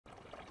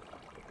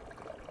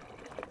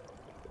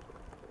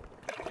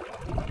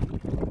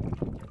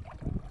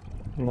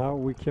Now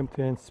we came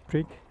to an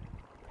spring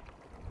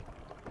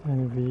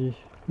and we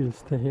will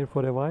stay here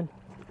for a while.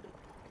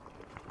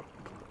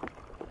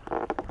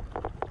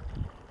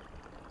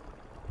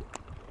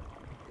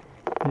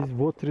 This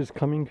water is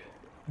coming,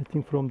 I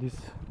think, from this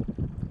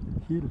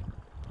hill,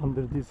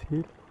 under this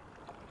hill.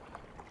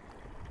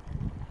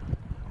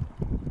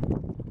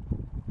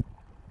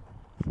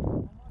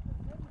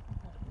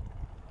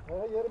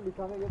 Yerim, bir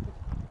tane getir.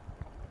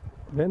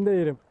 Ben de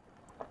yerim.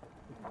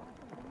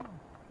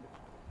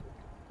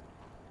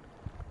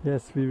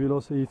 Yes, we will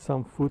also eat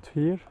some food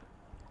here.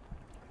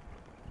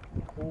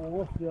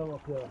 Oo, suya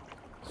bak ya.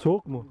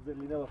 Soğuk mu?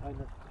 Güzelliğine bak,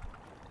 aynen.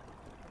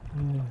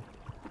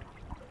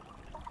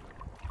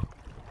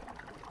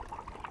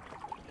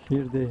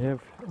 Here they have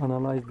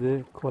analyzed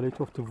the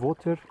quality of the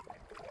water,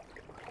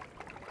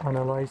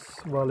 analyze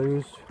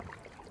values,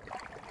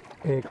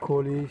 E.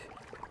 coli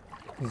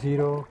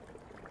 0,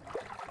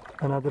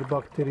 another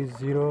bacteria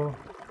 0,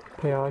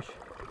 pH,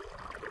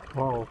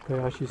 wow,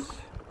 pH is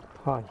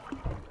high,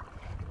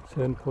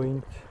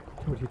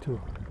 7.32.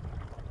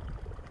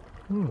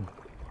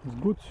 It's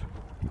good,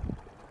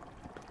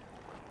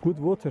 good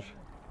water.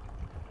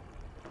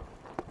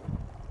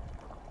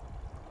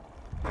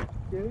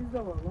 Ceviz de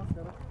var lan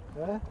Serap.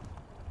 He?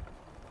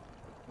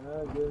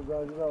 He, ceviz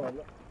ağacı da var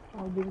lan.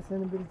 Al biri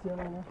senin, biri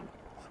Celal'ın.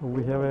 So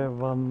we have a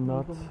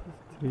walnut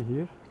tree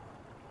here.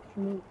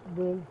 Şunu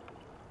böl.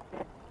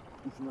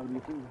 Şunları bir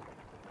yapayım mı?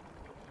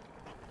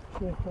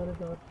 Şeftali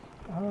de var.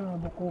 Ha,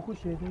 bu koku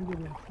şeyden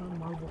geliyor. Şu an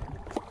mal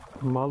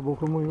boku. Mal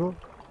boku mu yok?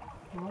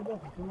 Mal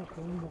boku, şuna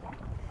koyun boku.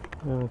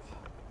 Evet.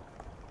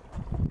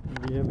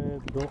 We have a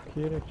dog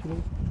here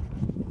actually.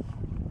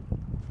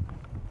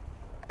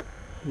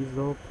 This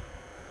dog.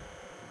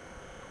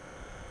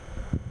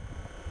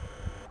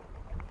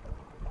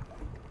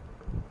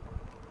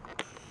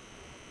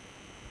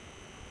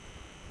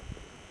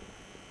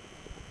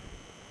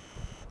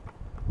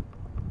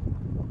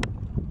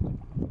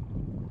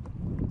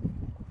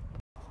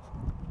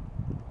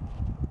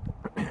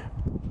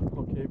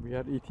 Okay, we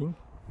are eating.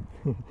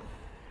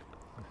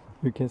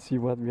 You can see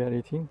what we are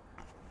eating.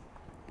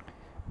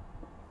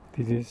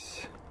 This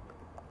is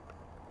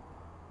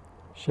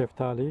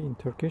şeftali in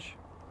Turkish,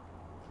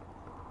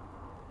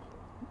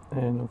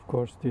 and of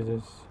course this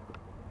is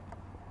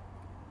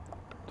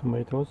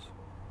tomatoes,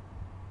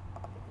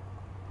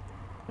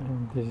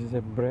 and this is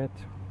a bread.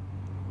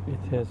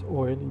 It has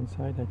oil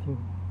inside, I think.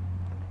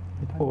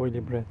 It's oily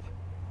bread.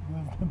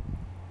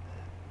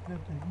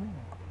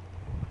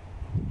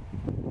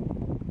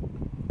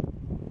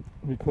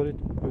 We call it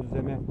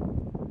özleme.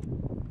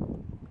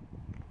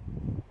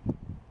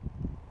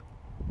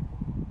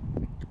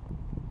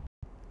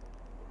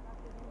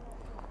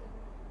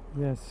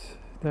 Yes,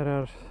 there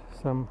are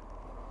some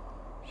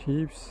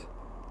sheep,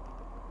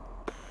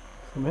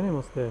 some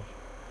animals there.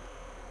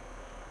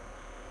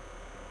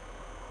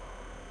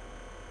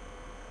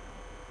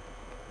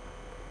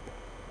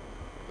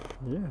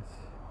 Yes.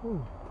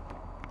 Oh.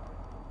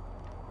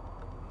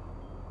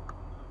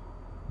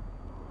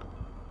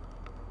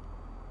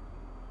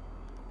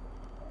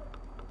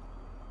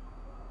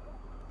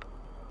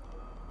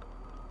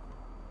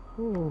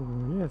 Oh,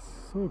 yes,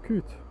 so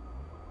cute.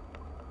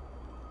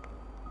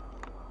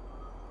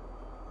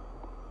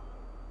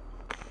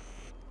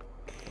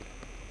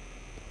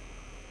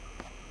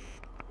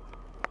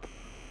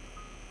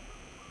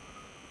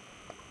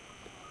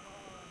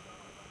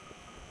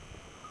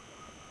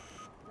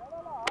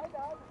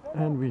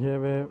 And we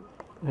have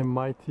a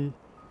mighty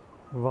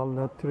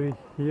walnut tree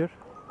here,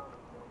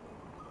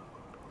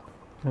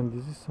 and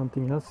this is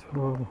something else.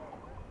 Oh.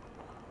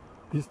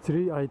 This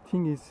tree, I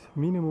think, is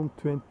minimum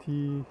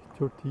 20-30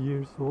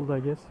 years old, I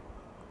guess,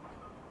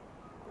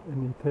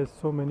 and it has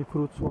so many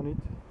fruits on it,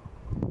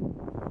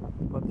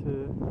 but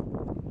the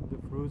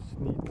fruits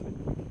need, I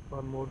think,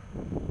 one more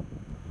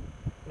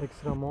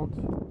extra month.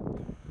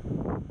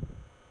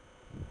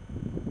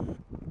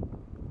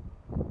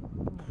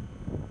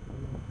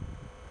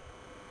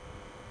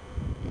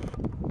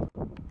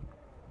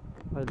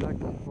 I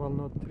like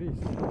walnut trees,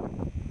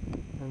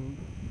 and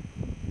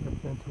I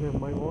plan to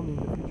have my own in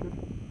the future.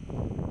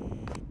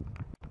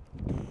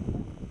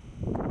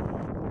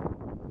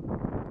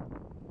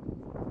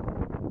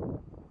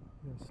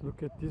 Yes,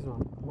 look at this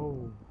one.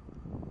 Whoa.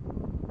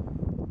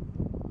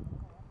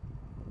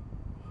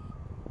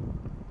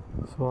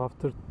 So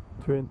after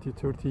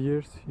 20-30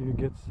 years you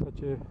get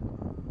such a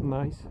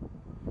nice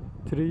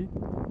tree,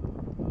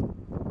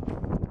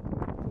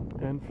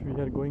 and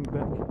we are going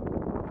back.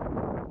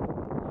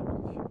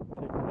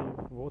 Take my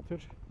water.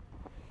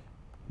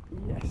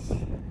 Yes.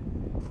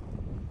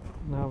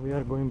 Now we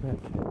are going back.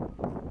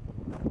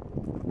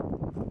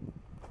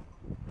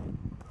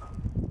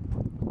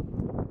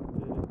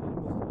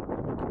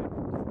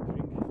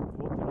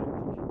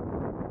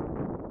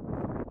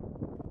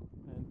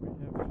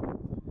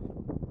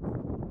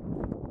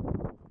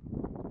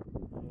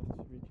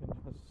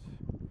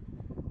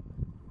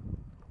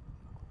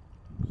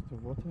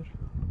 Water.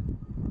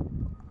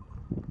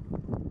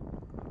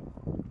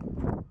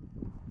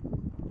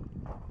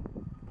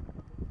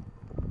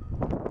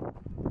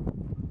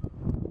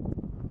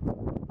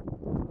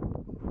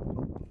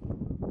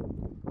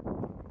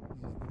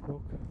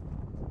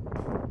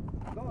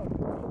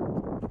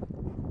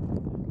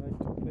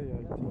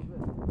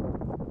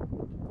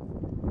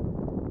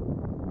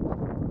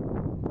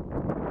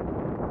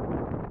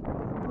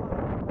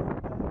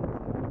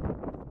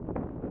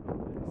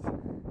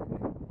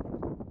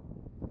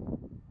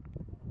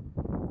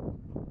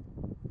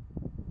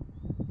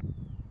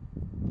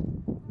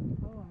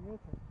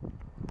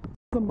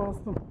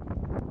 bastım.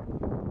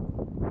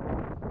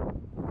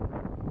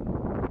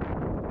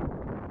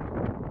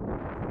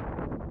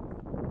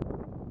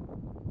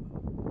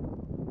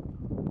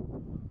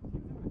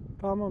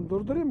 Tamam,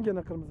 durdurayım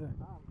gene kırmızı.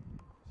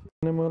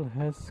 Animal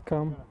has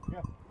come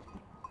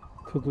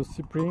to the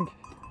spring.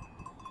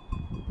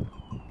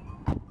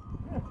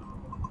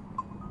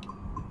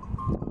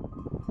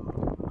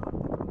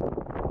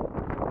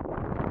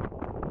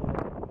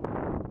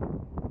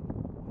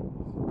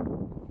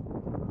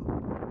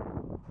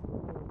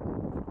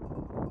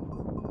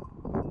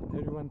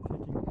 Everyone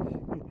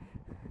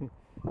taking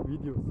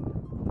videos.